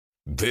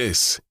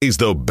This is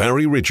the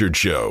Barry Richards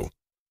Show.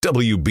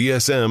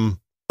 WBSM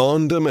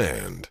On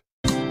Demand.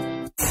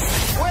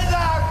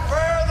 Without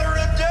further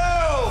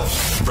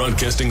ado,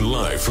 Broadcasting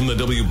live from the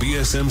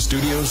WBSM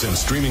studios and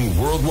streaming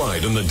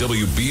worldwide on the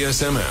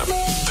WBSM app.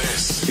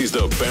 This is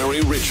the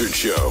Barry Richards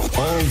Show.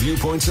 All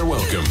viewpoints are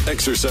welcome.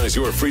 Exercise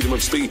your freedom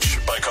of speech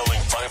by calling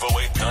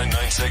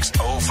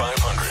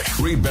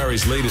 508-996-0500. Read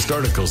Barry's latest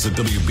articles at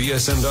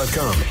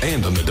WBSM.com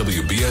and on the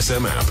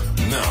WBSM app.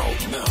 Now,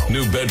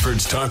 New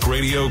Bedford's talk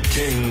radio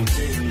king,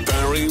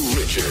 Barry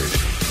Richards.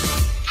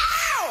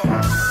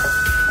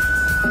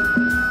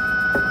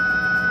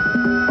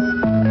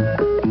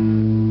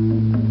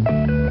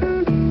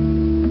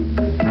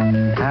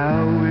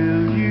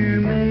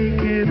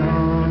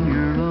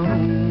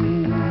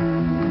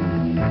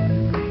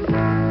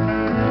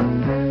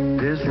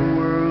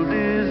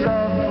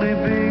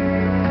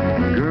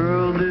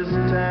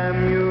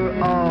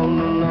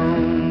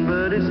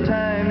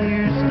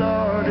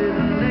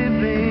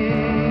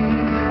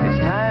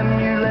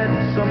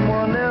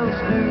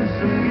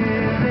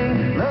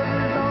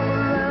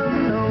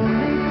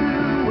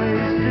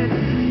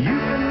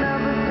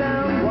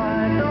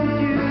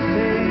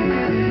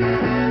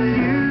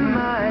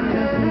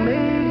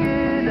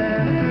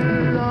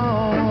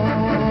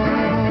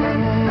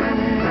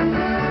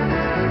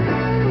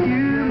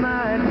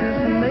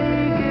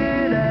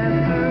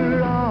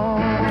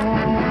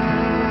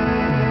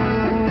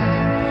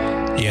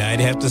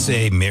 To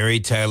say Mary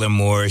Tyler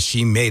Moore,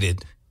 she made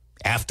it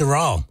after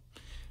all.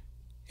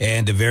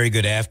 And a very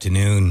good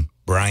afternoon.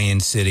 Brian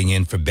sitting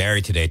in for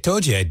Barry today. I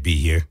told you I'd be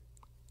here.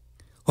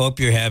 Hope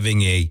you're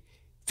having a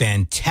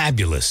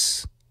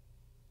fantabulous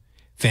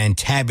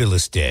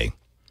day.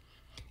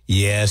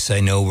 Yes, I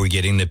know we're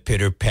getting the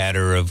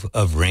pitter-patter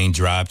of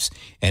raindrops,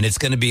 and it's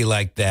going to be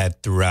like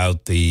that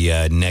throughout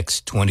the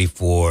next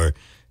 24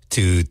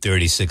 to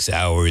 36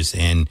 hours,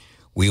 and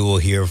we will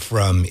hear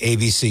from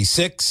ABC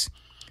 6.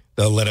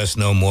 They'll let us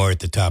know more at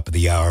the top of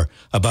the hour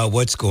about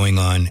what's going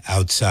on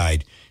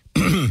outside.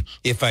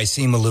 If I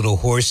seem a little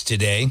hoarse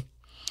today,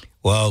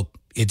 well,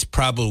 it's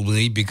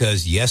probably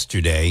because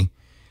yesterday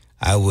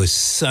I was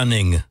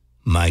sunning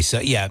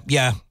myself.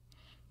 Yeah,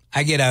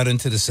 I get out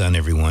into the sun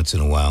every once in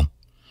a while.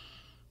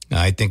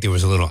 I think there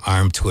was a little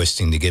arm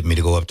twisting to get me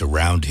to go up to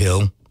Round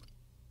Hill.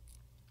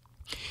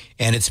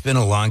 And it's been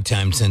a long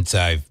time since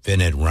I've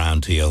been at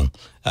Round Hill.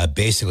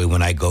 Basically,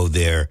 when I go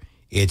there,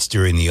 it's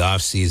during the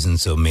off season,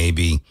 so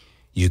maybe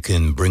you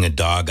can bring a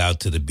dog out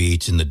to the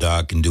beach and the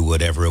dog can do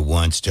whatever it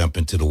wants, jump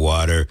into the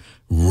water,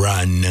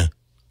 run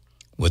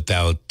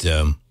without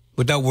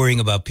worrying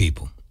about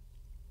people.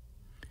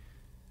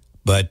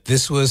 But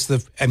this was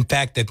in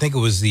fact, I think it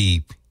was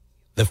the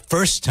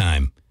first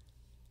time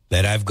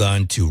that I've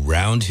gone to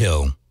Round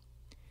Hill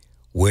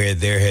where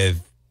there's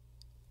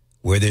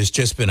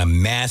just been a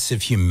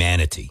massive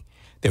humanity.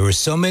 There were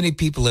so many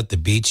people at the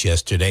beach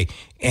yesterday,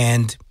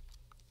 and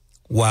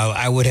while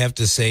I would have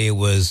to say it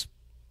was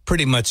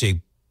pretty much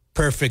a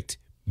perfect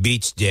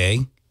beach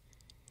day,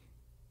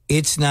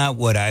 it's not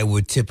what I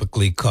would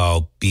typically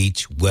call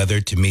beach weather.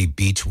 To me,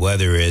 beach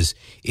weather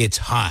it's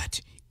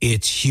hot,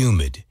 it's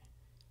humid.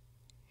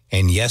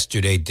 And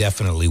yesterday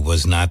definitely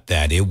was not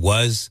that. It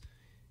was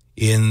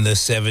in the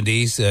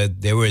 70s.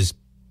 There was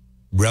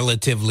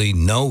relatively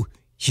no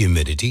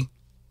humidity.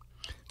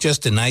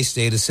 Just a nice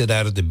day to sit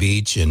out at the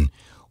beach and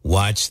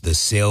watch the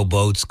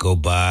sailboats go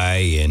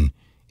by and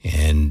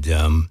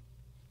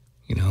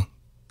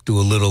do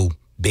a little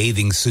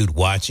bathing suit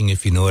watching,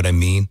 if you know what I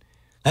mean.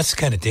 That's the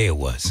kind of day it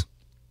was.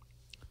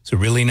 It's a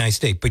really nice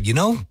day. But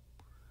the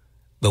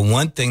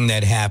one thing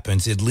that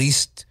happens, at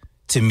least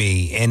to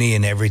me, any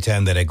and every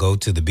time that I go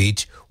to the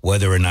beach,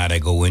 whether or not I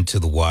go into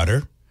the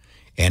water,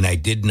 and I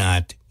did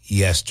not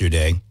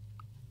yesterday,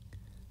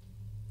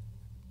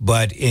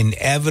 but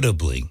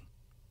inevitably,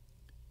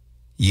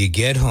 you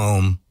get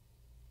home,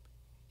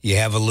 you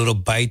have a little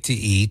bite to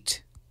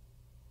eat,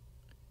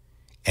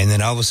 and then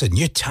all of a sudden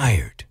you're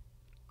tired.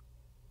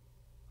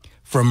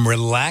 From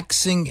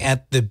relaxing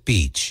at the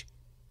beach,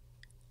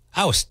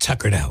 I was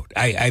tuckered out.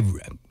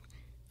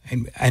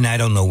 And I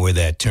don't know where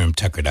that term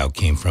tuckered out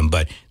came from,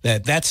 but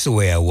that's the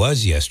way I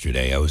was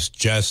yesterday. I was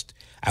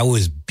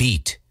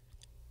beat.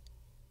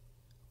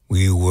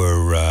 We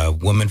were,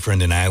 woman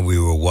friend and I, we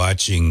were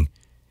watching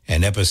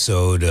an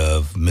episode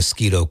of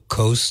Mosquito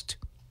Coast,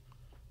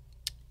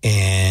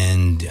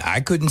 and I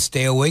couldn't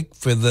stay awake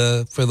for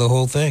the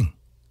whole thing.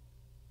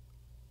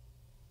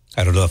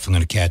 I don't know if I'm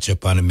going to catch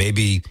up on it.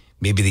 Maybe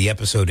the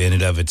episode in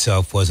and of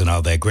itself wasn't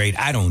all that great.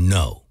 I don't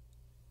know.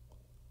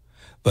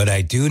 But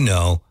I do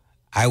know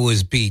I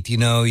was beat.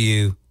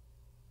 You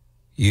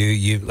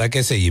like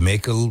I say, you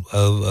make a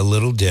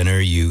little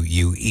dinner,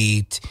 you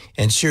eat,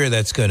 and sure,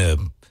 that's going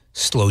to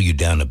slow you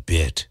down a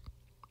bit.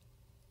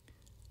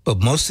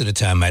 But most of the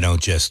time, I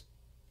don't just,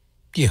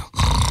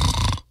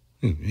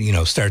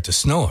 start to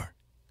snore.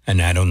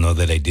 And I don't know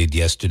that I did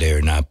yesterday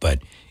or not,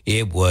 but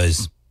it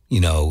was,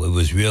 it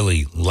was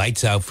really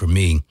lights out for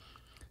me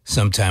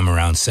sometime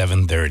around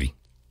 7:30.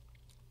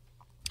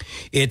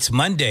 It's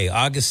Monday,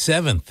 August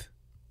 7th.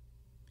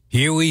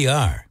 here we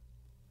are.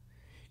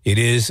 It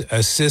is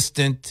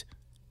Assistant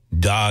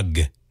Dog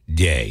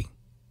Day.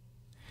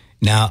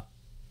 Now,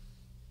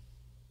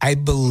 I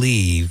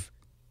believe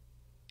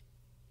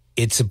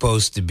it's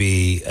supposed to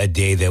be a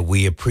day that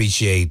we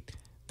appreciate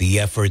the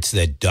efforts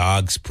that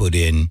dogs put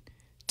in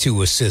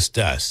to assist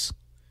us.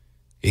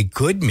 It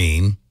could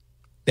mean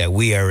that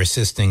we are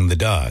assisting the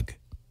dog.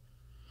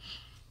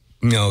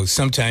 You know,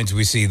 sometimes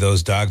we see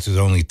those dogs with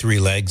only 3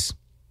 legs,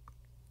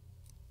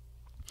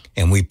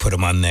 and we put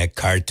them on that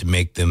cart to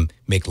make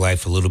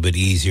life a little bit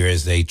easier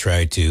as they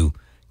try to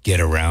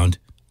get around.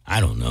 I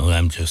don't know.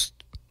 I'm just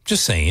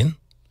saying.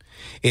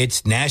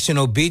 It's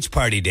National Beach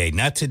Party Day.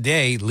 Not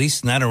today, at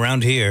least not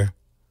around here.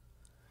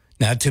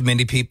 Not too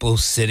many people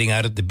sitting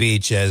out at the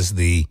beach as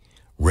the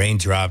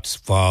raindrops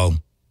fall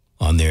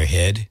on their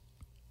head.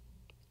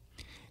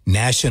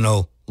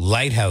 National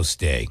Lighthouse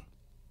Day.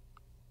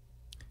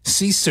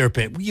 Sea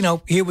Serpent. You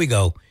know, here we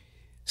go.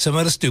 Some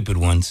of the stupid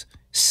ones.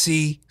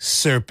 Sea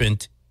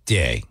Serpent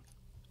Day.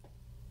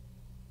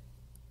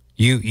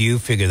 You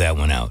figure that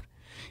one out.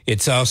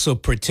 It's also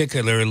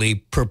particularly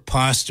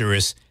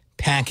preposterous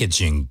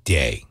Packaging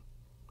Day.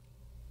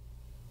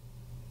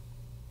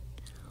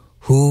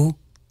 Who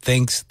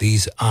thinks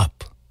these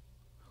up?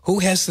 Who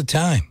has the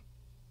time?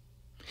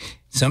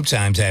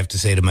 Sometimes I have to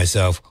say to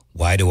myself,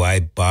 why do I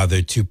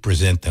bother to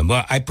present them?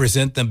 Well, I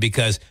present them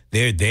because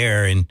they're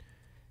there, and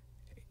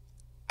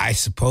I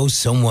suppose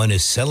someone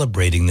is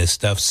celebrating this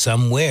stuff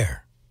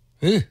somewhere.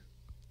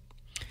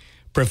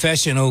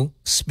 Professional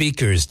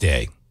Speakers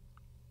Day.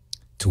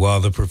 To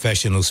all the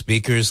professional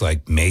speakers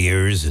like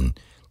mayors and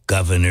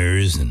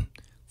governors and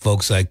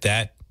folks like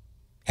that,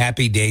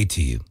 happy day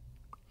to you.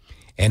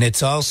 And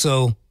it's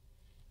also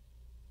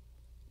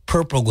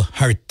Purple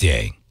Heart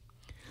Day.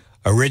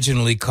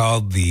 Originally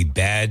called the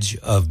Badge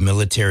of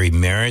Military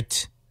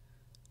Merit,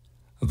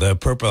 the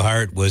Purple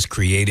Heart was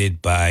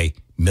created by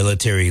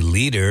military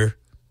leader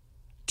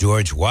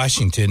George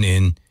Washington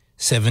in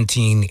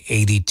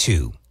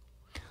 1782.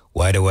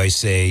 Why do I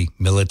say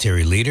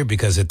military leader?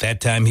 Because at that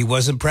time he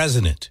wasn't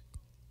president.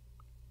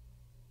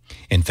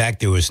 In fact,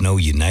 there was no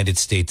United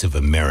States of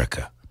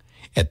America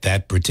at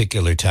that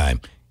particular time.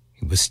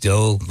 It was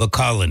still the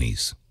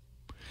colonies.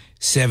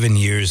 7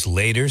 years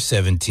later,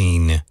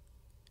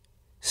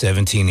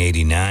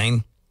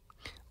 1789,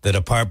 the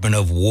Department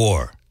of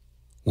War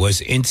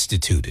was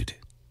instituted.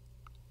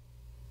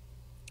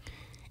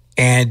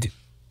 And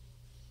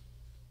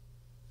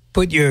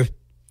put your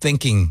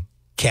thinking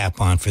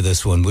cap on for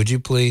this one, would you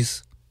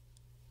please?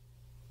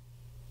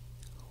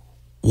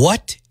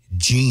 What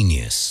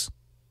genius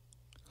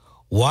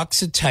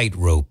walks a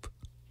tightrope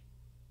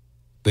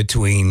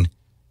between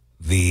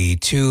the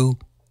 2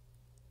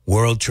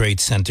 World Trade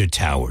Center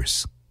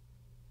towers?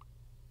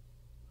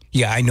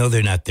 Yeah, I know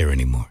they're not there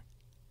anymore.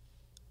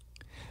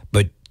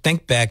 But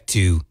think back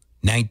to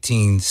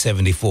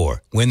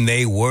 1974, when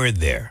they were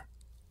there.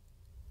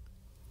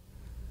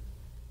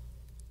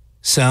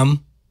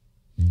 Some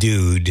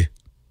dude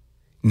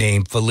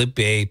named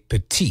Philippe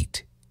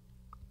Petit,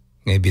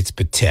 maybe it's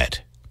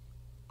Petit,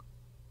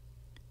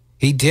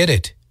 he did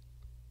it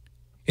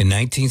in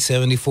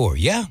 1974.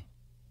 Yeah.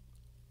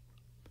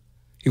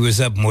 He was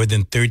up more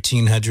than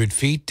 1,300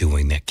 feet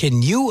doing that.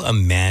 Can you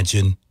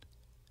imagine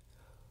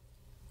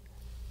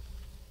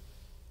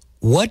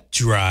what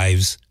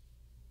drives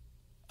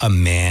a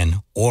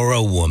man or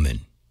a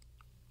woman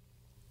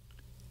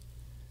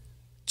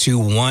to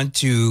want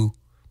to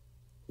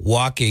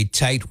walk a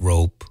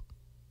tightrope?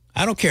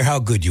 I don't care how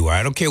good you are.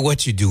 I don't care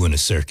what you do in a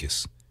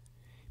circus.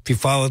 If you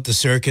fall at the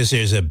circus,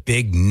 there's a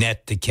big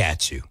net to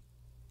catch you.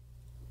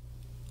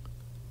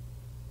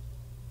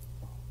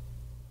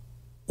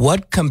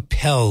 What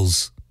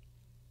compels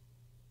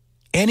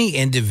any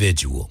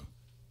individual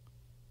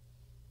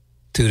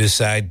to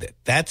decide that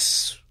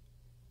that's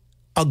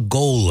a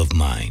goal of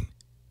mine?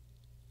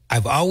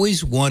 I've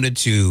always wanted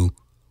to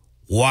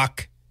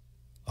walk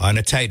on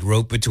a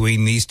tightrope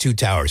between these 2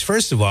 towers.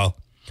 First of all,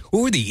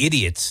 who are the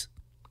idiots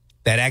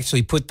that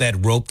actually put that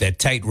rope, that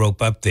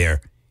tightrope up there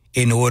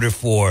in order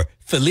for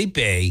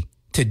Felipe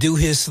to do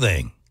his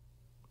thing?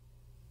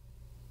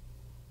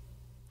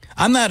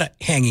 I'm not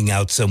hanging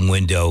out some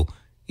window,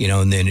 you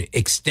know, and then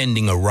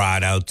extending a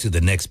rod out to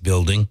the next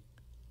building.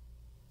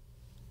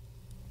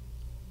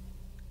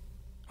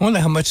 I wonder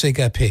how much they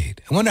got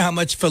paid. I wonder how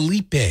much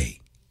Felipe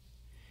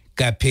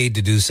got paid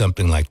to do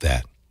something like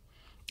that.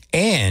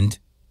 And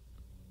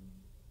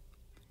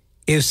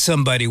if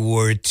somebody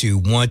were to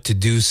want to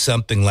do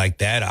something like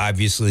that,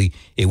 obviously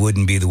it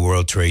wouldn't be the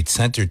World Trade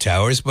Center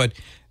towers, but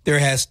there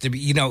has to be,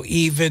 you know,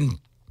 even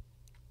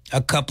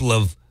a couple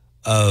of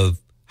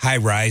high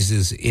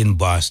rises in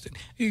Boston.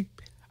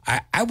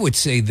 I would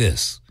say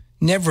this,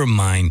 never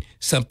mind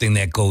something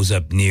that goes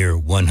up near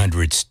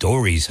 100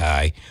 stories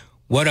high.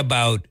 What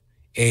about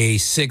a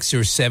 6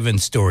 or 7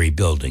 story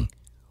building?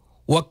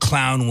 What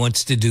clown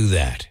wants to do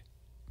that?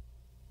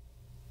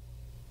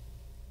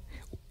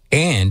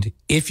 And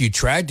if you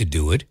tried to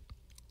do it,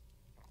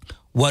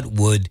 what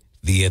would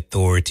the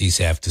authorities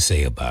have to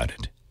say about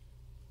it?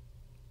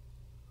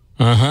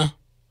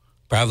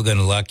 Probably going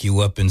to lock you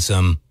up in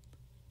some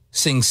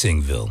Sing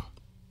Singville.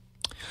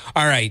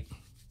 All right,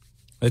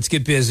 let's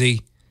get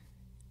busy.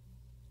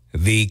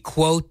 The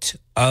quote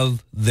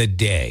of the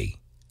day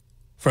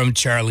from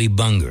Charlie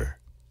Munger.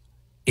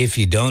 If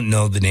you don't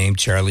know the name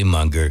Charlie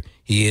Munger,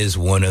 he is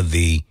one of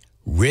the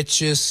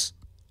richest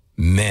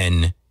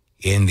men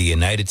in the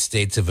United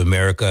States of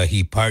America.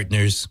 He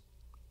partners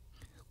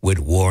with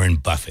Warren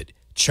Buffett.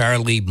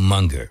 Charlie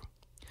Munger.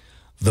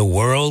 The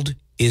world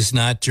is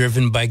not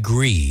driven by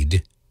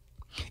greed.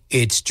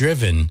 It's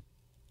driven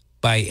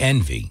by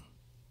envy.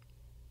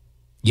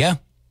 Yeah,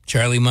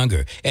 Charlie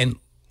Munger. And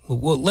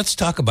well, let's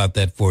talk about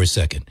that for a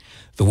second.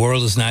 The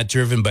world is not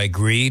driven by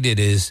greed. It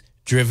is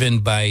driven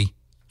by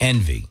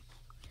envy.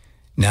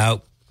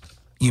 Now,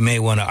 you may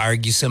want to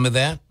argue some of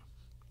that.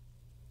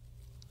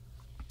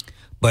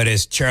 But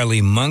as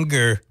Charlie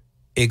Munger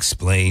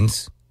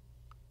explains,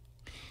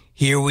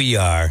 here we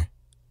are,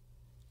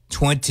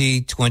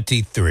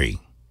 2023.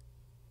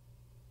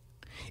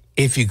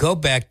 If you go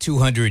back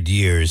 200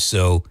 years,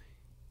 so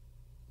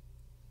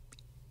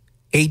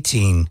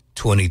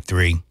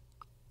 1823,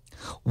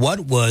 what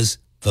was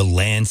the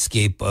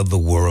landscape of the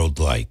world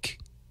like?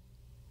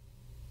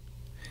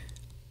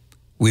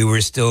 We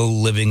were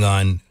still living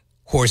on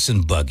horse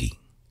and buggy.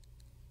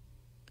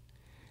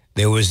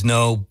 There was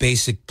no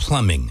basic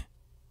plumbing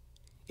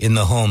in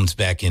the homes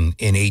back in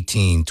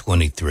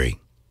 1823.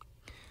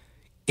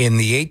 In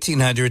the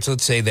 1800s,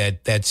 let's say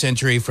that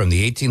century from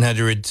the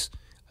 1800s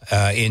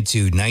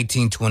into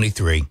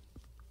 1923,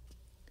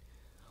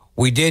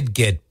 we did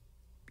get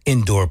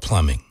indoor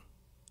plumbing.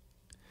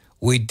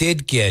 We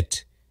did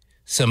get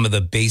some of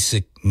the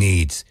basic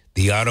needs.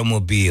 The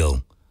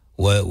automobile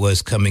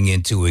was coming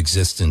into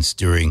existence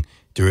during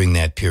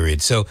that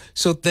period. So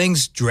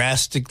things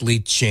drastically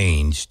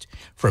changed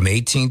from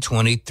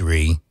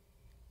 1823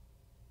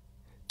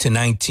 to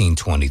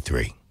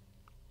 1923.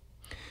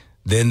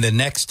 Then the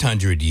next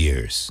 100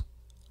 years.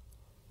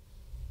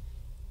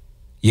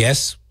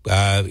 Yes,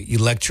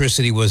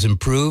 electricity was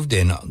improved,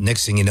 and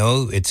next thing you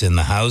know, it's in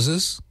the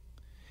houses.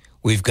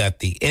 We've got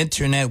the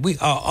internet. We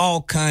are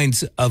all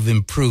kinds of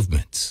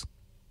improvements.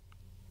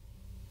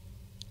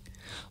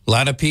 A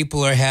lot of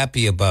people are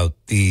happy about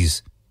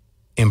these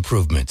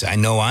improvements. I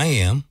know I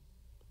am.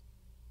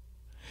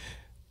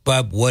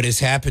 But what has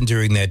happened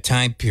during that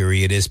time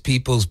period is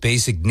people's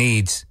basic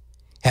needs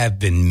have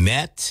been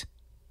met,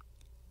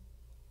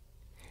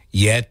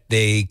 yet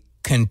they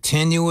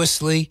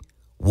continuously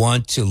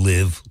want to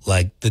live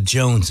like the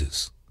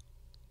Joneses.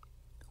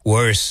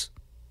 Worse,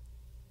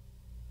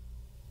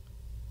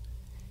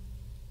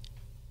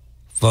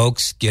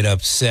 folks get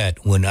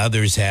upset when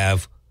others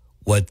have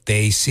what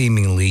they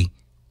seemingly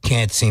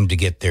can't seem to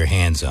get their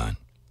hands on.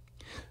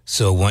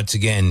 So once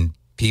again,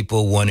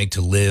 people wanting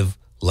to live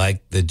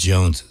like the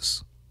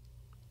Joneses.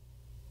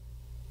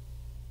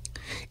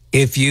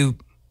 If you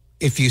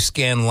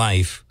scan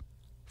life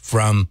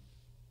from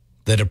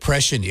the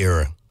Depression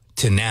era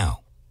to now,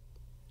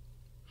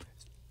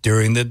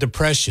 during the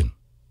Depression,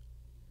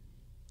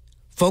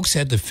 folks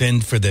had to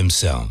fend for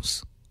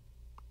themselves.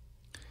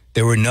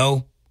 There were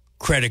no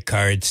credit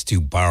cards to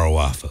borrow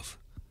off of,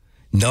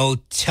 no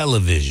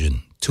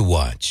television to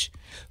watch.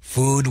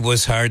 Food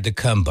was hard to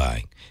come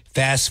by.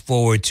 Fast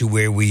forward to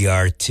where we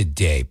are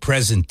today,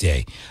 present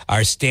day.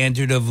 Our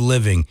standard of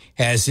living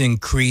has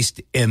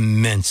increased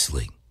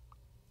immensely.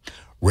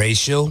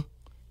 Racial,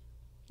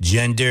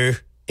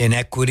 gender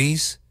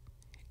inequities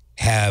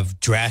have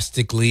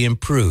drastically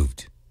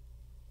improved.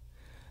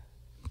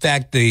 In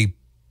fact, the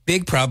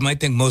big problem, I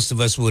think most of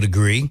us would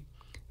agree,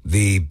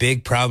 the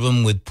big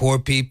problem with poor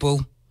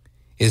people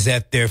is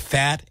that they're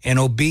fat and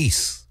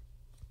obese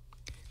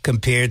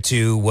compared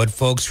to what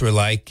folks were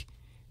like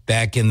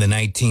back in the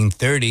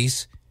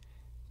 1930s,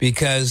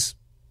 because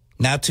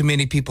not too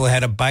many people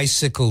had a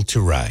bicycle to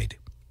ride.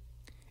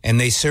 And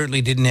they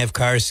certainly didn't have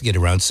cars to get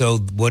around. So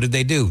what did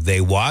they do?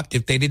 They walked.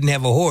 If they didn't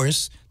have a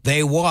horse,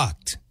 they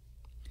walked.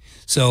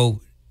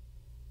 So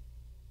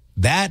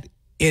that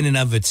in and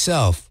of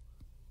itself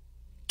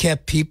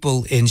kept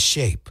people in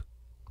shape.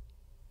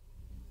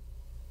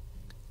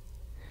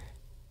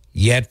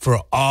 Yet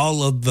for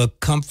all of the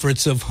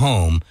comforts of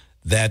home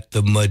that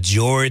the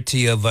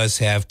majority of us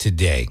have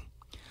today,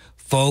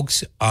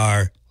 folks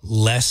are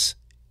less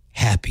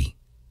happy.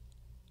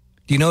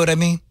 Do you know what I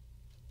mean?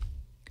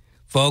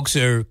 Folks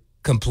are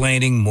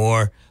complaining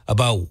more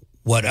about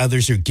what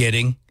others are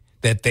getting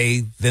that they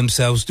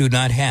themselves do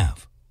not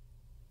have.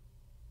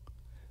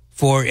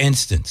 For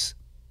instance,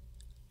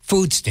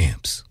 food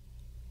stamps.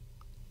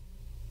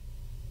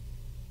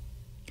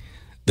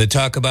 The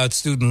talk about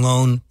student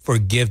loan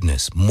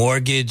forgiveness,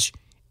 mortgage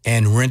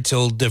and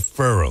rental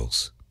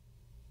deferrals.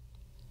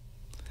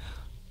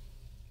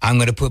 I'm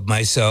going to put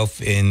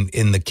myself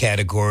in the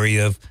category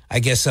of, I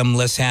guess I'm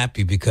less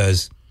happy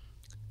because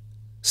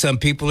some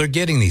people are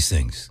getting these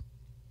things.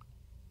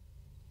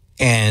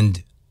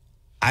 And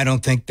I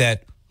don't think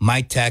that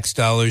my tax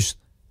dollars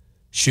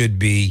should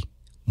be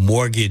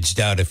mortgaged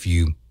out, if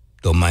you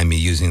don't mind me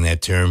using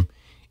that term,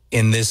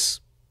 in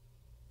this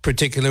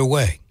particular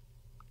way.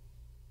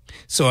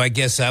 So I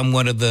guess I'm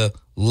one of the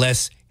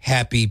less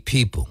happy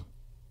people.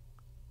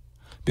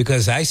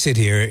 Because I sit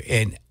here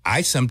and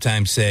I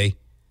sometimes say,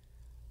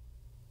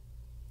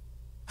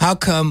 how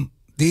come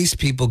these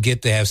people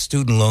get to have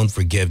student loan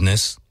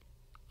forgiveness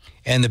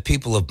and the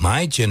people of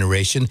my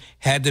generation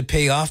had to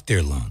pay off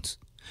their loans?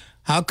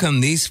 How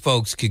come these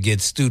folks could get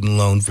student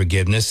loan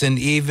forgiveness and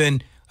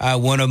even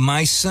one of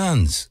my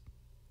sons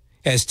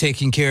has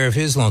taken care of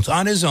his loans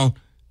on his own?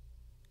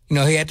 You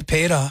know, he had to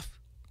pay it off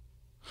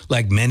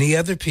like many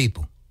other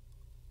people.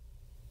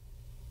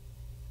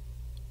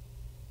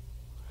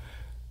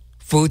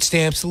 Food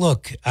stamps,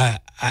 look,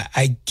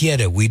 I get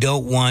it. We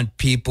don't want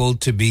people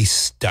to be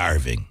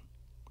starving.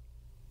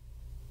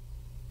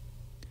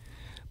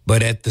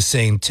 But at the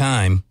same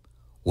time,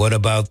 what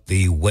about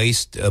the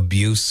waste,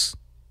 abuse,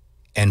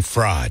 and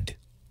fraud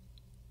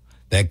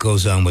that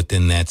goes on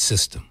within that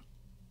system?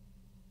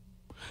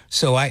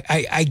 So I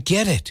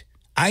get it.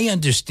 I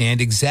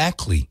understand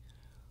exactly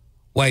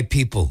why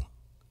people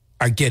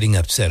are getting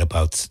upset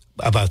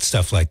about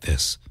stuff like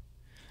this.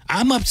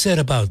 I'm upset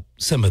about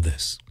some of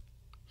this.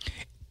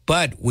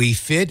 But we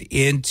fit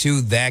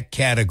into that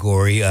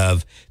category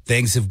of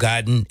things have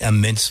gotten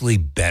immensely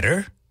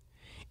better,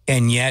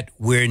 and yet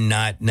we're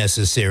not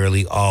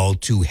necessarily all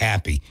too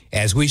happy,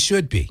 as we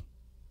should be.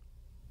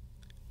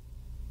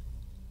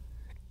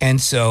 And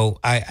so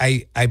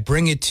I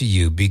bring it to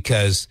you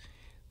because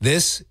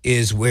this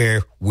is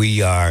where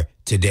we are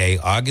today,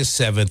 August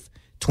 7th,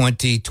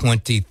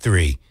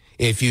 2023.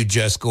 If you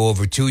just go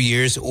over 2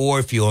 years, or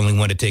if you only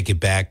want to take it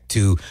back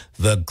to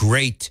the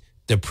Great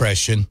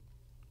Depression,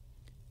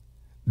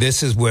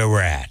 this is where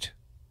we're at.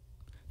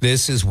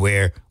 This is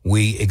where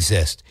we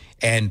exist.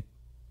 And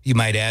you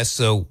might ask,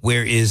 so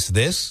where is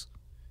this?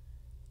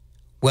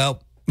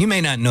 Well, you may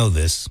not know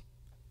this,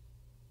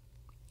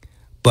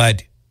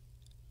 but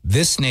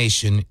this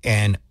nation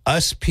and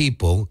us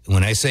people,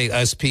 when I say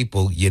us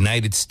people,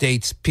 United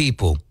States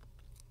people,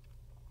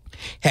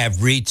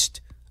 have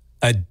reached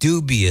a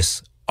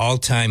dubious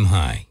all-time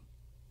high.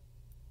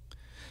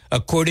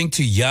 According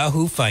to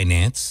Yahoo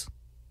Finance,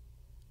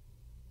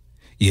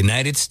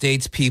 United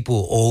States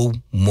people owe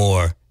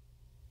more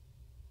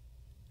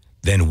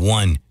than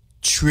 $1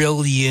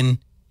 trillion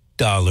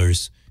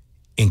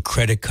in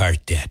credit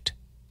card debt.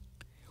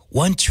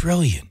 1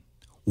 trillion.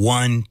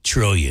 1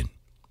 trillion.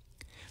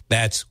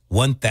 That's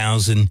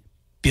 1,000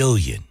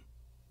 billion.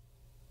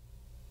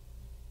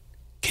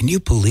 Can you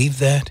believe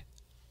that?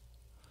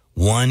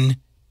 1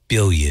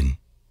 billion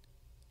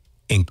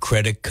in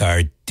credit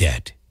card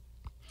debt.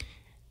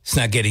 It's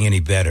not getting any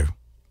better.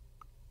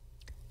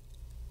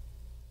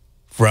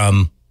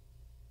 From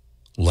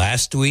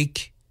last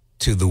week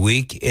to the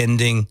week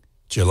ending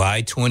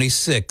July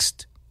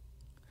 26th,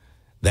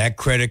 that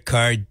credit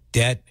card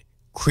debt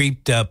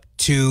creeped up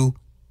 $2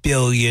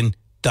 billion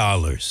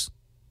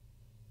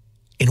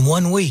in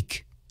 1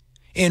 week.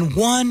 In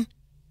 1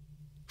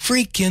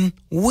 freaking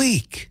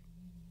week.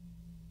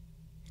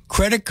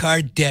 Credit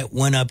card debt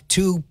went up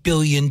 $2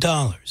 billion.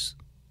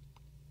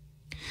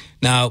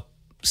 Now,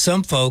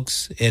 some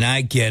folks, and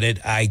I get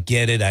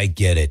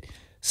it.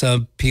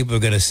 Some people are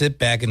going to sit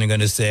back and they're going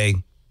to say,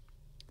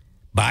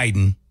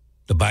 Biden,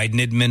 the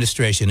Biden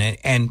administration,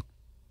 and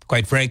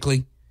quite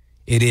frankly,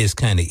 it is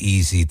kind of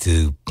easy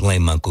to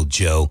blame Uncle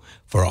Joe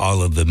for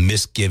all of the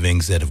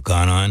misgivings that have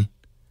gone on.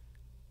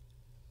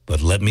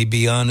 But let me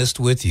be honest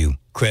with you.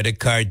 Credit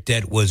card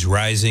debt was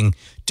rising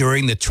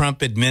during the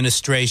Trump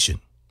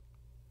administration.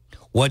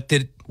 What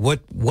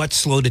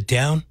slowed it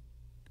down?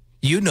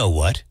 You know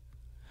what?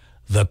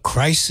 The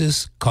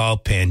crisis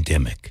called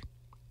pandemic.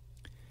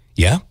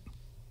 Yeah?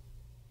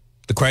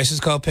 The crisis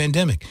called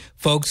pandemic.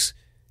 Folks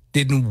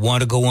didn't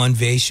want to go on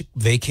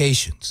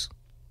vacations.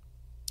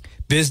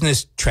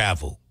 Business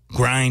travel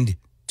grind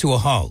to a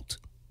halt.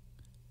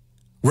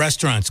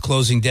 Restaurants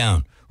closing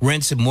down.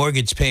 Rents and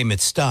mortgage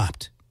payments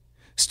stopped.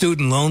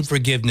 Student loan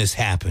forgiveness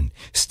happened.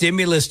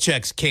 Stimulus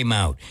checks came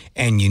out.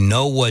 And you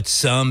know what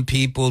some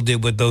people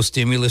did with those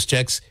stimulus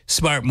checks?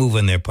 Smart move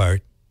on their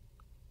part.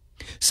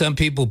 Some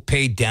people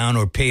paid down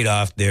or paid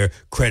off their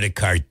credit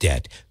card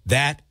debt.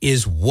 That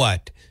is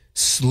what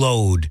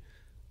slowed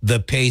the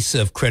pace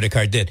of credit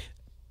card debt.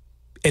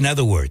 In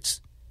other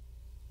words,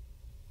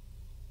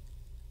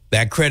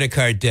 that credit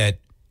card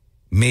debt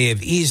may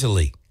have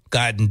easily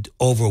gotten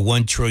over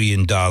 $1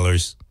 trillion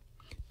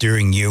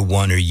during year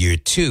 1 or year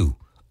 2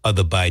 of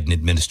the Biden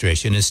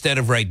administration instead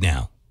of right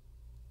now.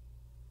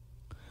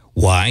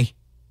 Why?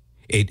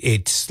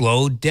 It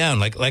slowed down.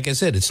 Like I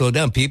said, it slowed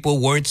down. People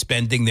weren't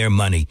spending their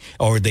money,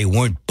 or they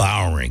weren't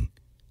borrowing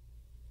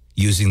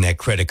using that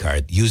credit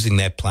card, using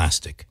that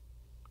plastic.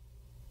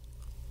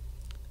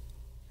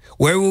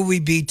 Where will we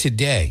be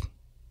today?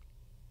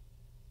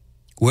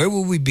 Where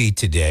will we be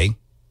today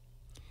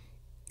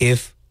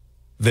if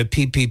the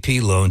PPP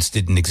loans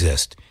didn't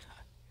exist?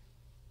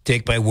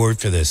 Take my word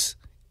for this.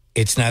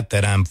 It's not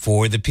that I'm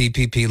for the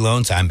PPP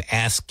loans. I'm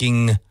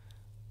asking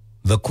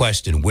the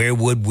question, where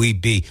would we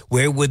be?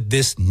 Where would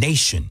this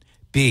nation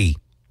be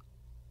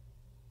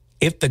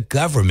if the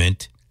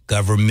governments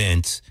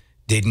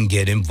didn't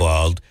get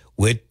involved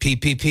with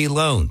PPP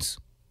loans.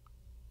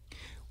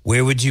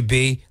 Where would you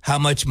be? How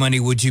much money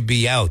would you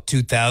be out?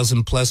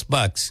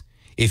 $2,000+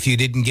 if you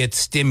didn't get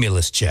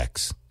stimulus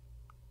checks.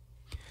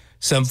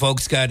 Some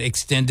folks got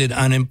extended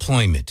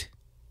unemployment.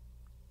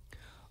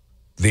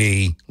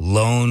 The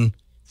loan,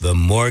 the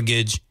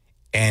mortgage,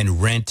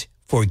 and rent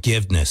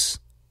forgiveness.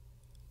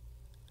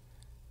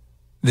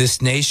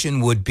 This nation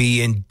would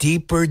be in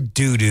deeper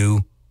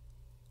doo-doo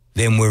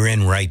than we're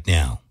in right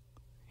now.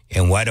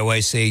 And why do I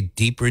say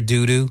deeper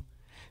doo-doo?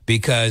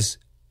 Because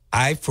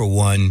I, for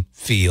one,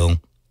 feel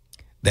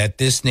that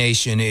this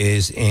nation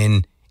is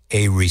in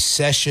a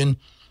recession,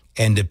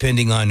 and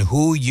depending on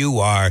who you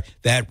are,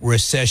 that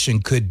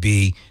recession could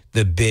be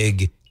the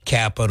big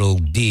capital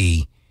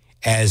D,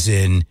 as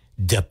in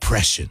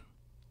depression.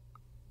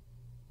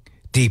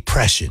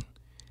 Depression.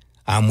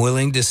 I'm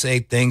willing to say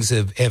things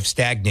have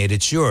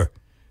stagnated, sure.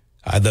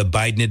 The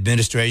Biden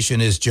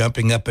administration is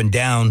jumping up and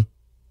down.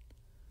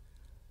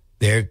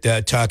 They're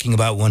talking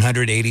about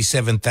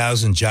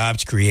 187,000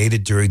 jobs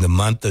created during the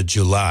month of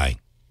July.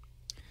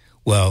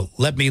 Well,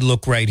 let me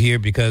look right here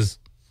because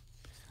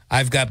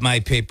I've got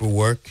my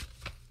paperwork.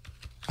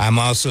 I'm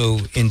also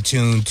in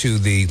tune to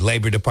the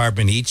Labor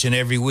Department each and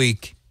every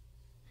week.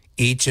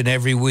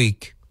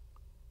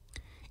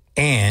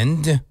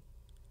 And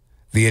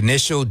the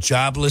initial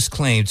jobless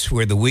claims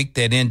for the week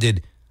that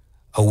ended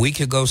a week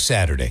ago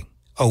Saturday,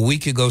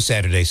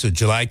 so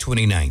July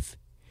 29th,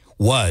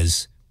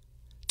 was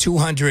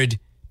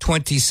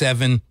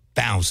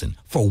 227,000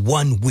 for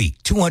 1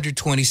 week,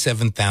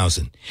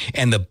 227,000.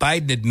 And the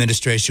Biden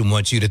administration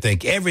wants you to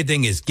think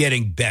everything is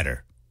getting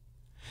better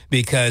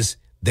because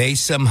they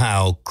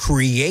somehow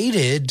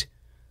created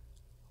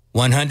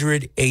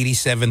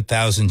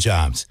 187,000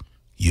 jobs.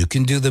 You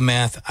can do the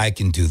math. I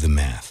can do the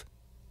math.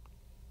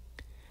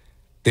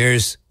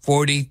 There's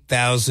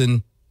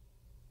 40,000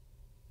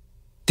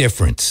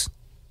 difference.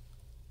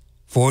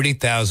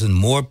 40,000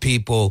 more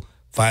people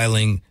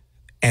filing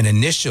an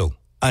initial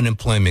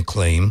unemployment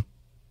claim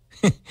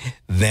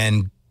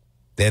than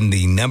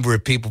the number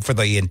of people for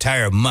the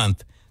entire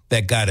month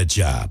that got a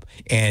job.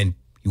 And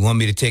you want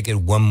me to take it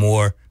one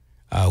more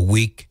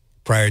week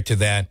prior to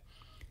that?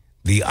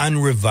 The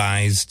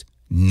unrevised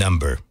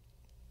number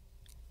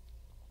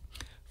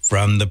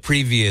from the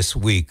previous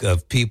week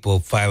of people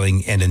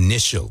filing an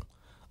initial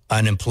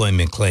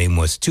unemployment claim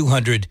was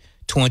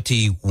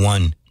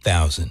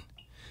 221,000.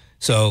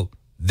 So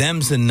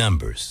them's the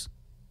numbers.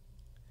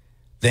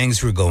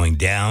 Things were going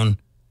down,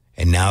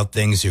 and now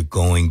things are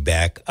going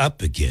back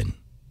up again.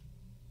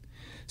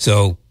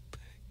 So,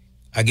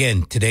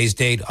 again, today's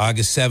date,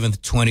 August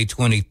 7th,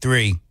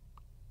 2023.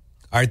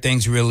 Are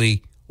things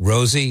really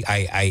rosy?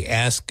 I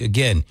ask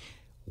again,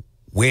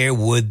 where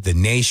would the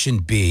nation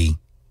be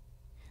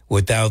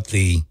without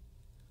the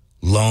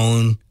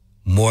loan,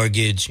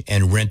 mortgage,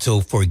 and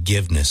rental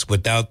forgiveness,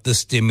 without the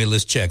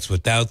stimulus checks,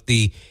 without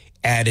the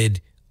added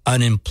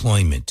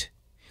unemployment,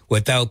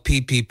 without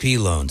PPP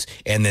loans,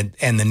 and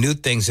the new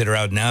things that are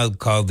out now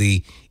called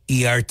the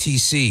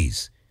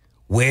ERTCs?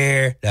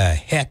 Where the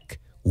heck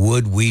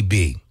would we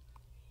be?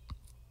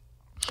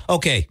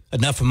 Okay,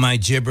 enough of my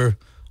gibber,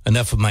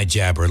 enough of my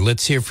jabber.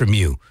 Let's hear from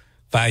you.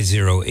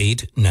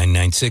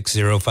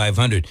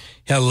 508-996-0500.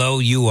 Hello,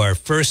 you are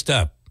first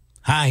up.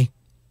 Hi.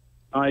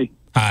 Hi.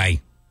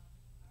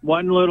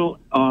 One little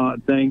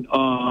thing,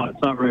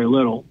 it's not very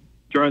little.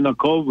 During the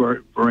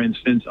covert, for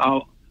instance,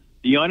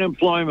 the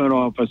unemployment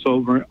office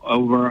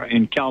over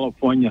in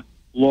California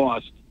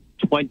lost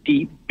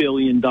 $20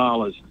 billion.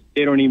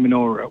 They don't even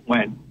know where it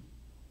went.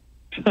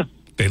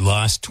 They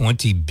lost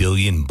 $20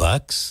 billion?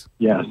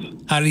 Yes.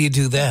 How do you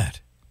do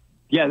that?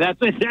 Yeah, that's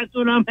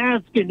what I'm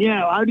asking.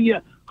 Yeah, how do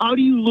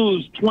you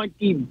lose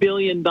 $20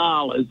 billion?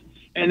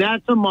 And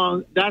that's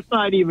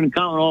not even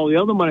counting all the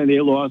other money they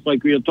lost,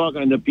 like we were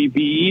talking, the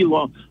PPE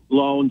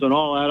loans and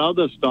all that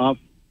other stuff.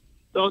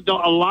 So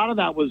a lot of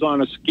that was on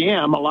a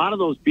scam. A lot of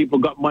those people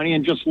got money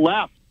and just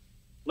left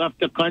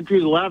the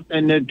country,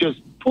 and it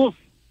just poof,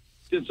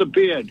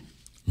 disappeared.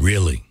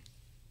 Really?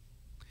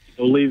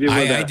 I'll leave you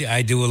with that.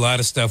 I do a lot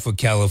of stuff with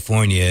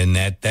California, and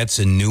that's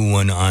a new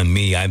one on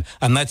me. I'm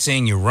not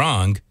saying you're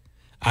wrong.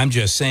 I'm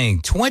just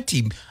saying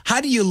how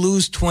do you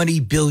lose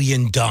 $20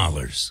 billion?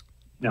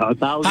 No,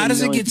 how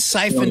does it get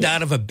siphoned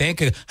out of a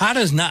bank? How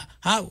does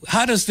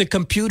the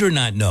computer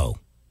not know?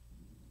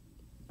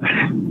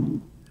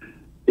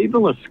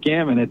 People are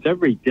scamming. It's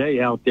every day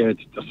out there.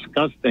 It's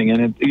disgusting.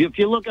 And if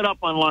you look it up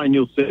online,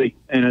 you'll see.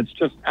 And it's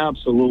just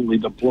absolutely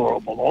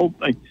deplorable. The whole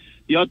thing.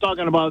 You're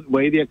talking about the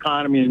way the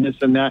economy and this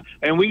and that.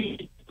 And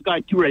we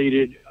got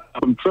rated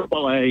from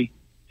AAA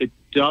to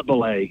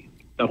AA,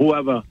 to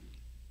whoever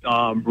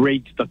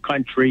rates the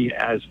country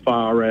as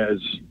far as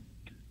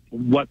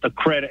what the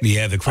credit.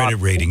 Yeah, the credit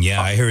rating.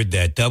 Yeah, I heard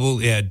that.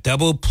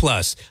 Double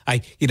plus.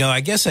 I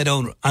guess I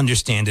don't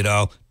understand it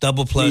all.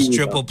 Double plus,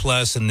 triple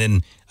plus, and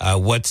then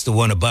what's the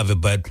one above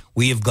it? But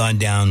we have gone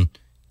down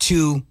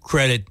 2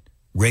 credit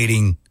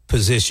rating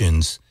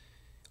positions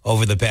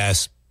over the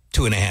past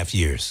 2.5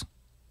 years.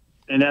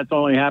 And that's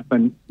only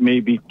happened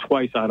maybe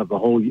twice out of the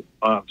whole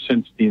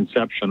since the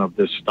inception of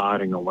this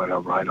starting or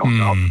whatever. I don't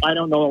know. I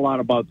don't know a lot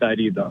about that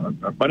either.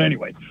 But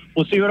anyway,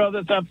 we'll see what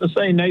others have to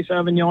say. Nice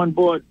having you on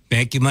board.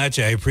 Thank you much.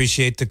 I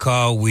appreciate the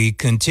call. We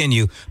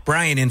continue.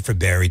 Brian in for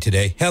Barry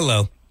today.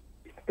 Hello.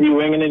 Are you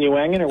winging and you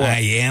wanging or what? I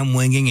am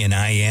winging and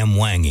I am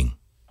wanging.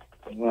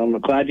 Well, I'm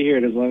glad to hear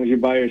it as long as you're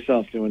by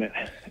yourself doing it.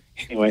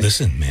 Anyway.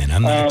 Listen, man,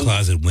 I'm not a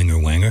closet winger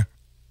wanger.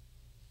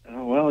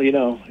 Oh, well, you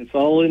know, it's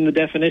all in the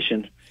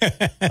definition.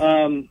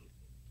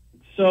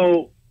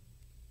 So,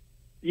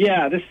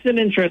 yeah, this is an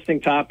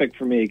interesting topic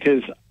for me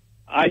because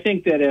I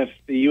think that if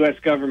the U.S.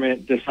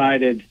 government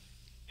decided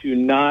to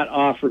not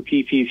offer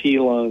PPP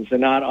loans and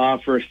not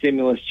offer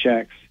stimulus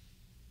checks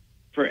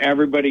for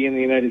everybody in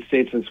the United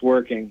States that's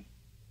working,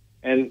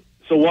 and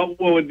so what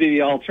would be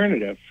the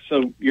alternative?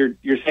 So you're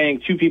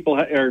saying people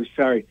have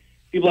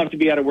to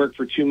be out of work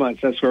for 2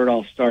 months. That's where it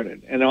all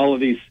started, and all of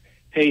these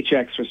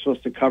paychecks were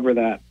supposed to cover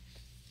that,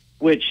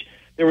 which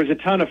there was a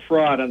ton of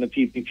fraud on the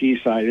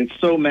PPP side. It's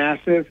so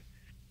massive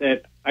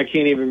that I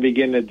can't even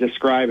begin to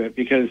describe it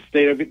because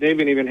they haven't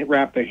even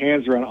wrapped their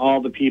hands around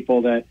all the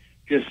people that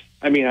just,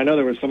 I mean, I know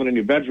there was someone in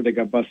New Bedford that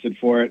got busted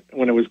for it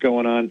when it was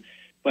going on,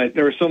 but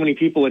there were so many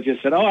people that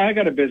just said, oh, I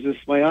got a business.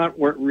 My aunt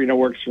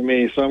works for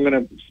me, so I'm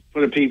going to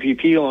put a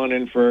PPP loan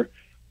in for,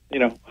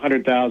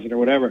 $100,000 or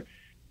whatever.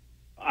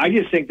 I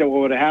just think that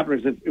what would have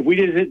happened is if we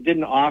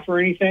didn't offer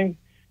anything,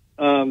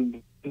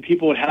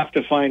 people would have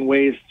to find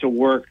ways to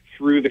work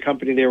through the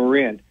company they were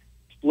in.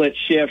 Split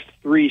shifts,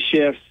 3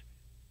 shifts,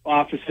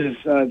 offices,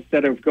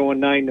 instead of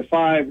going 9 to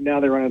 5, now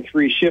they're on a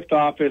 3-shift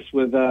office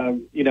with,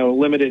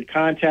 limited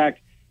contact.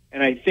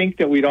 And I think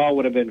that we'd all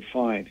would have been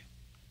fine.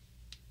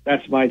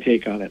 That's my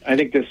take on it. I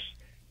think this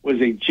was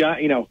give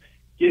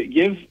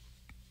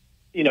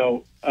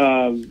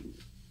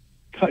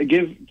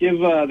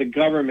the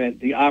government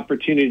the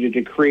opportunity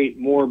to create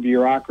more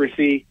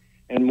bureaucracy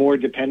and more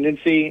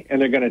dependency,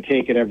 and they're going to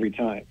take it every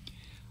time.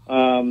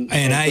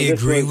 And I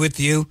agree with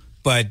you,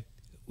 but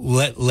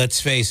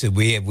let's face it,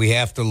 we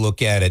have to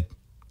look at it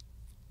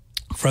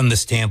from the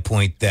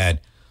standpoint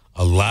that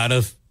a lot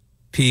of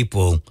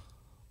people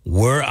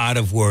were out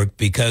of work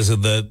because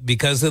of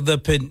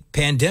the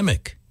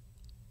pandemic,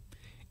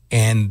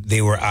 and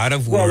they were out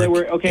of work.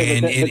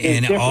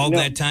 And all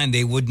that time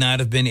they would not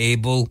have been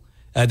able.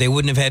 They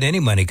wouldn't have had any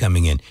money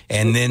coming in,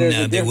 and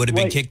then they would have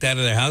been kicked out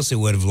of their house. They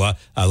would have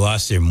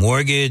lost their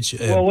mortgage.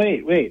 Well,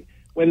 wait.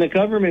 When the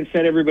government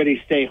said everybody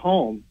stay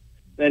home,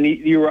 then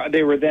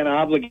they were then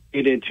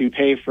obligated to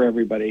pay for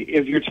everybody.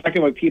 If you're talking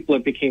about people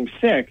that became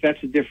sick,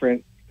 that's a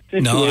different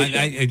situation. No,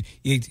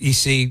 you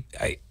see,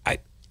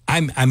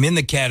 I'm in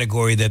the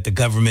category that the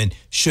government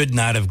should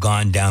not have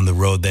gone down the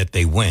road that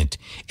they went,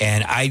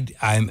 and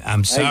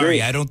I'm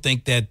sorry. I don't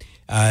think that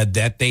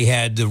that they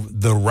had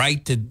the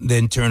right to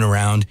then turn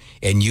around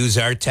and use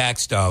our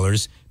tax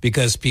dollars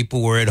because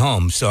people were at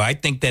home. So I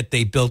think that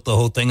they built the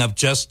whole thing up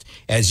just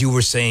as you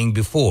were saying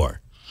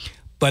before.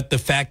 But the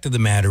fact of the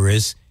matter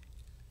is,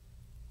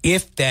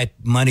 if that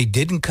money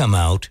didn't come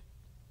out,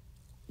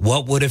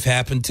 what would have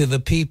happened to the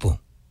people?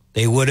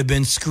 They would have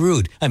been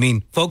screwed. I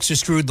mean, folks are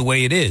screwed the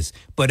way it is,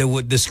 but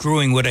the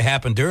screwing would have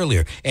happened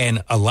earlier.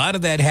 And a lot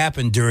of that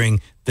happened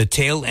during the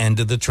tail end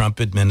of the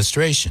Trump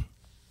administration.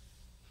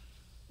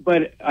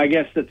 But I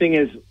guess the thing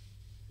is,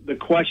 the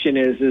question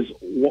is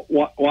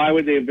why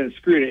would they have been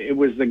screwed? It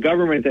was the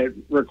government that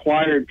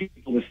required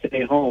people to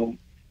stay home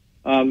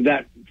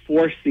that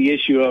forced the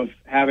issue of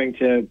having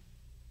to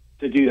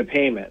do the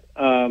payment.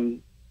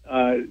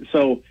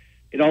 So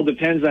it all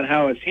depends on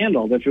how it's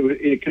handled. If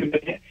it could have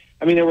been,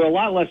 I mean, there were a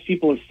lot less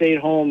people that stayed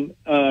home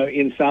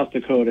in South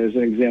Dakota, as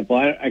an example.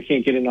 I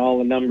can't get into all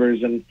the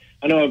numbers, and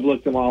I know I've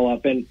looked them all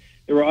up. And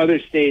there were other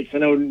states. I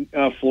know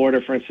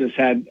Florida, for instance,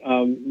 had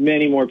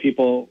many more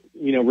people,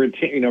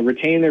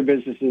 retain their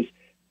businesses,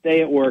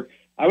 stay at work.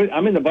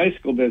 I'm in the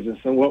bicycle business,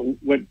 and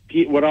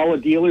what all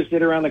the dealers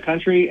did around the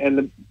country, and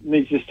let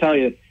me just tell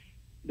you,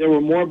 there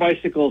were more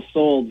bicycles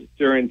sold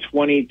during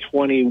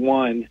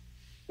 2021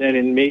 than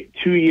in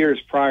 2 years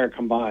prior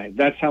combined.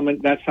 That's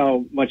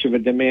how much of a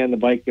demand the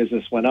bike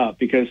business went up,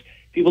 because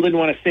people didn't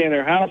want to stay in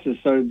their houses,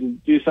 so to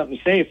do something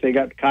safe, they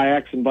got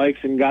kayaks and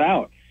bikes and got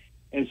out.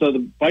 And so the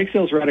bike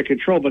sales were out of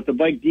control, but the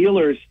bike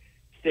dealers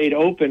stayed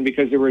open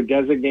because they were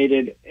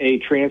designated a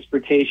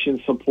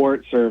transportation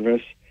support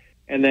service.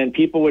 And then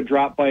people would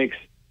drop bikes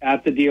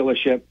at the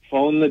dealership,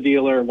 phone the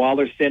dealer while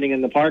they're standing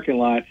in the parking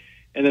lot,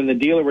 and then the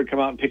dealer would come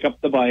out and pick up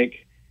the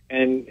bike,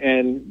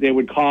 and they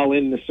would call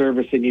in the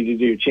service they needed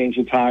to do, change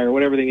the tire,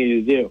 whatever they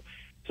needed to do.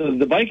 So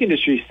the bike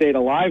industry stayed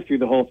alive through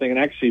the whole thing and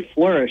actually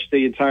flourished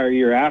the entire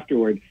year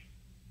afterward.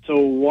 So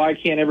why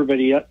can't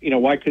everybody,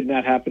 why couldn't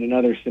that happen in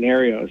other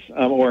scenarios?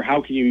 Or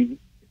how can you,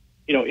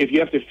 if you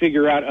have to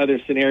figure out other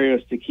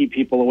scenarios to keep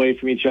people away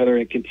from each other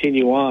and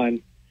continue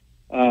on,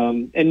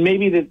 and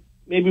maybe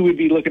we'd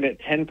be looking at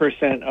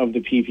 10% of the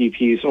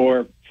PPPs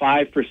or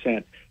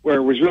 5% where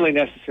it was really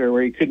necessary,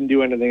 where you couldn't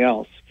do anything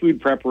else,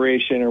 food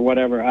preparation or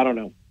whatever, I don't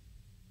know.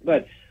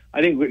 But I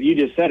think what you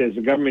just said is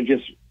the government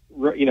just,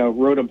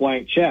 wrote a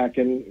blank check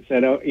and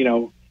said,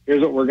 here's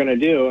here's what we're going to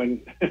do.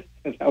 And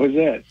that was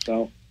it.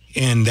 So.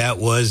 And that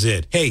was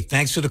it. Hey,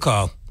 thanks for the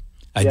call.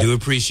 I do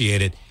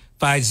appreciate it.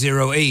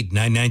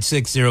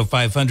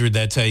 508-996-0500.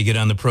 That's how you get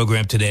on the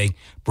program today.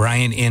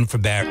 Brian in for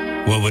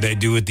Barry. What would I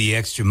do with the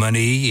extra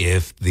money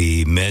if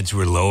the meds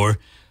were lower?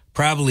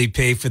 Probably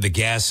pay for the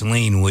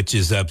gasoline, which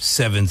is up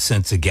 7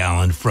 cents a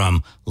gallon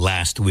from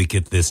last week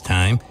at this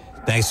time.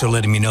 Thanks for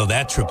letting me know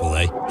that,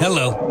 AAA.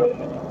 Hello.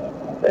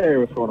 Hey,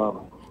 what's going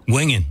on?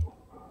 Winging.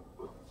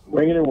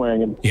 Winging and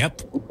wanging.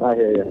 Yep. I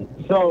hear you.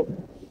 So,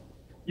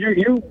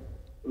 you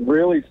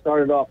really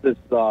started off this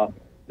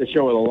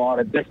show with a lot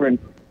of different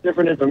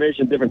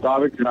information, different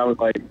topics, and I was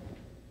like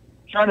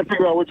trying to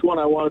figure out which one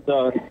I wanted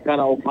to kind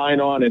of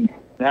opine on and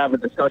have a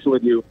discussion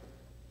with you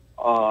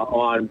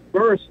on.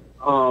 First,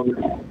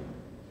 in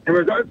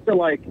regards to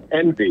like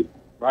envy,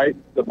 right?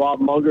 The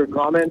Bob Munger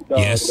comment,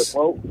 yes. The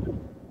quote.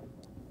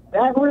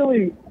 That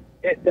really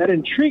that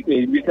intrigued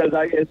me because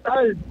it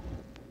started,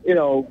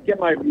 get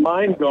my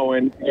mind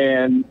going,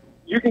 and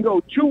you can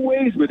go two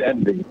ways with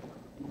envy.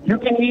 You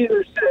can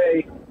either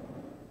say,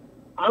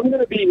 I'm going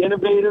to be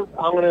innovative.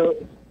 I'm going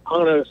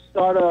to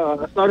start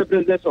a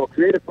business or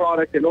create a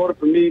product in order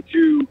for me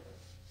to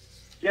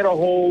get a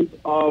hold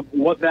of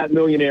what that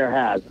millionaire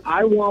has.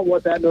 I want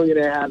what that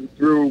millionaire has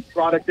through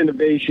product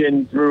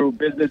innovation, through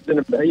business,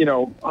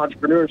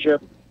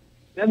 entrepreneurship.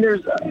 Then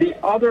there's the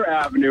other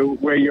avenue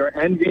where you're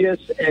envious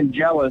and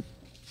jealous,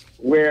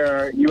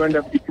 where you end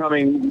up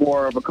becoming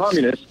more of a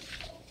communist,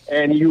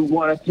 and you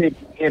want to take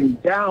him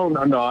down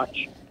a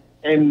notch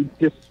and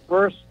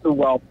disperse the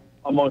wealth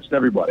amongst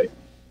everybody.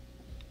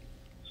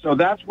 So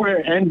that's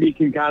where envy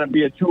can kind of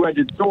be a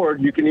two-edged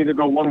sword. You can either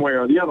go one way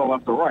or the other,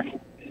 left or right.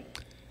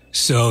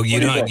 So you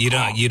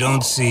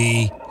don't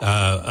see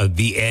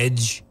the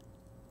edge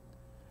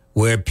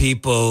where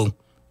people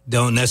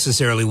don't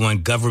necessarily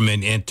want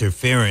government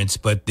interference,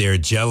 but they're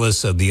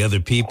jealous of the other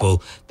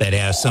people that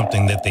have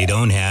something that they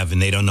don't have,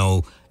 and they don't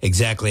know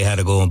exactly how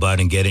to go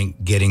about and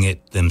getting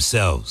it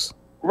themselves.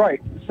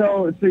 Right.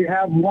 So you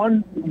have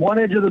one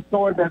edge of the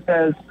sword that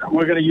says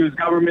we're going to use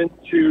government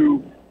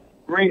to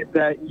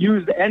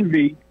use the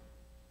envy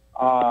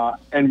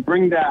and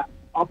bring that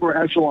upper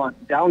echelon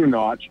down a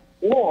notch,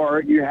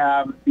 or you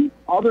have the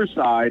other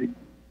side,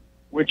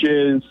 which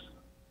is,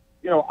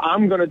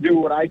 I'm going to do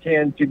what I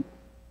can to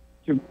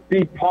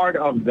be part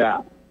of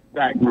that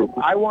group.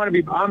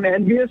 I'm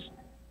envious,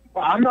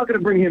 but I'm not going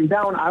to bring him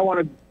down. I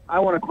want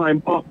to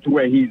climb up to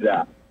where he's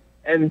at.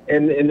 And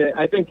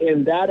I think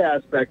in that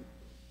aspect,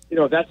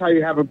 that's how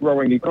you have a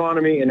growing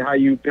economy and how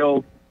you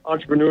build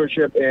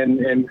entrepreneurship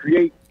and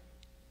create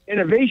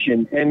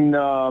innovation in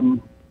the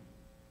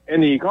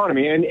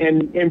economy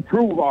and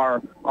improve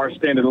our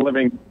standard of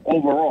living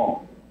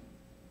overall.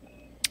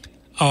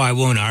 Oh, I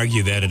won't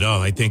argue that at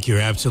all. I think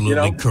you're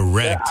absolutely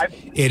correct.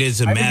 It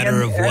is a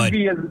matter of what,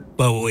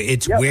 but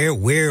it's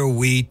where are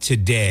we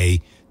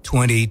today,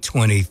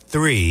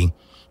 2023,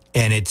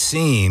 and it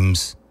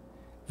seems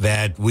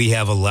that we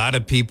have a lot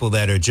of people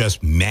that are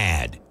just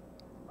mad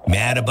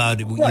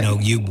about,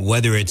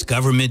 whether it's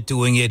government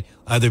doing it,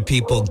 other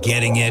people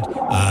getting it,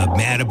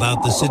 mad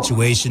about the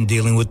situation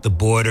dealing with the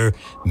border,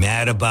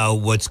 mad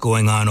about what's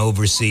going on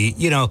overseas.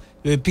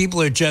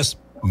 People are just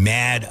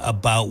mad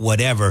about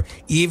whatever,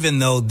 even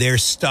though their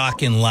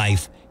stock in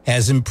life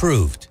has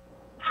improved.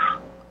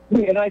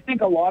 And I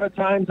think a lot of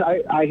times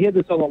I hear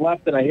this on the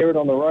left and I hear it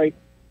on the right.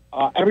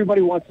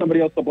 Everybody wants somebody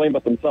else to blame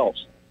but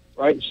themselves,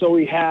 right? So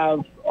we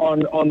have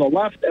on the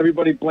left,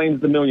 everybody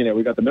blames the millionaire.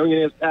 We got the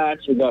millionaire's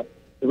tax. We got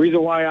the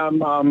reason why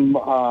I'm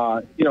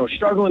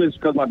struggling is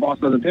because my boss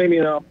doesn't pay me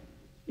enough.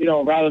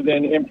 Rather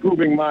than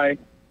improving the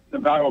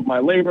value of my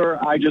labor,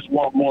 I just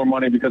want more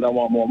money because I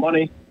want more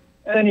money.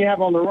 And then you have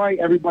on the right,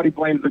 everybody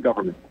blames the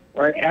government,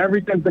 right?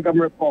 Everything's the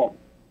government fault.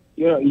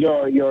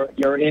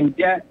 You're in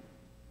debt,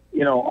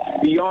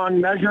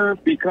 beyond measure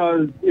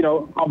because,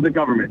 of the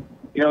government.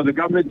 The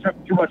government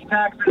took too much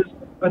taxes,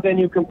 but then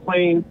you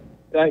complain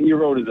that your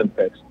road isn't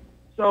fixed.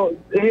 So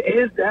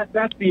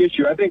that's the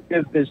issue. I think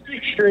there's two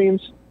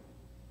extremes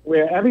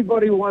where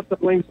everybody wants to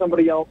blame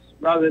somebody else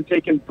rather than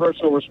taking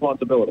personal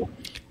responsibility.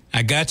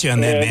 I got you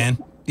on that, man.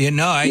 You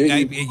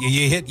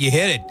hit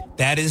it.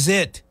 That is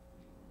it.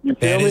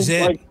 That is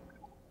it.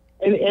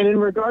 And in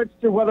regards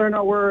to whether or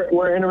not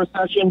we're in a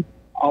recession,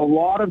 a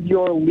lot of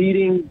your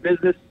leading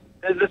businesses,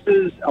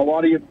 a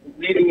lot of your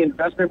leading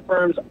investment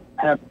firms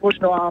have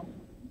pushed off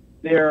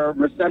their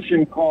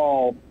recession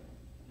call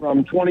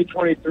from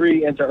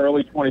 2023 into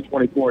early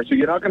 2024. So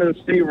you're not going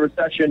to see a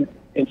recession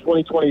in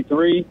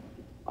 2023.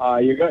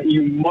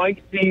 You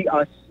might see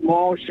a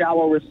small,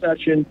 shallow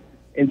recession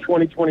in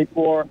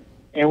 2024.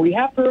 And we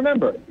have to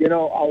remember, a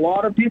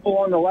lot of people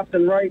on the left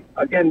and right,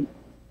 again,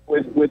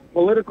 with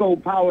political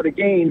power to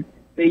gain,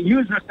 they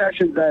use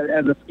recessions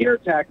as a scare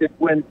tactic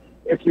when,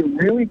 if you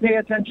really pay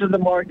attention to the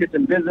markets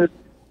and business,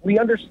 we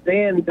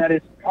understand that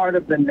it's part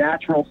of the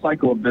natural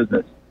cycle of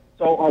business.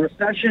 So a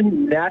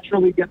recession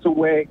naturally gets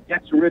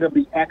rid of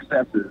the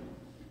excesses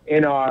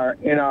in our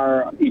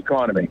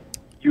economy.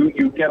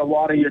 You get a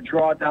lot of your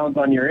drawdowns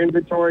on your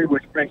inventory,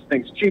 which makes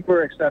things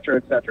cheaper, et cetera,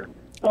 et cetera.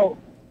 So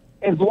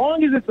as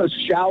long as it's a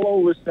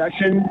shallow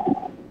recession,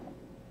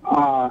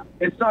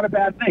 it's not a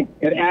bad thing.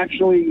 It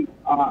actually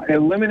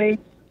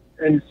eliminates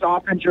and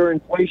softens your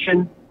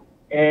inflation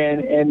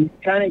and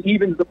kind of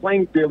evens the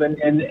playing field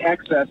and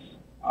excess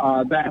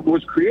that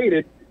was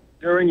created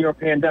during your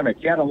pandemic.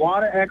 You had a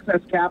lot of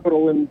excess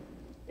capital in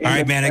all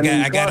right, man,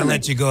 I got to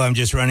let you go. I'm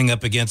just running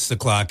up against the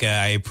clock.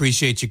 I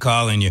appreciate you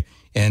calling you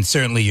and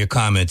certainly your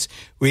comments.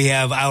 We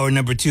have hour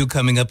number 2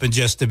 coming up in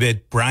just a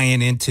bit.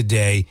 Brian in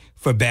today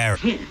for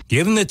Barry.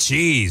 Give him the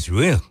cheese.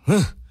 Real.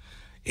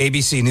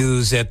 ABC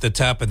News at the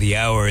top of the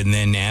hour, and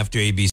then after ABC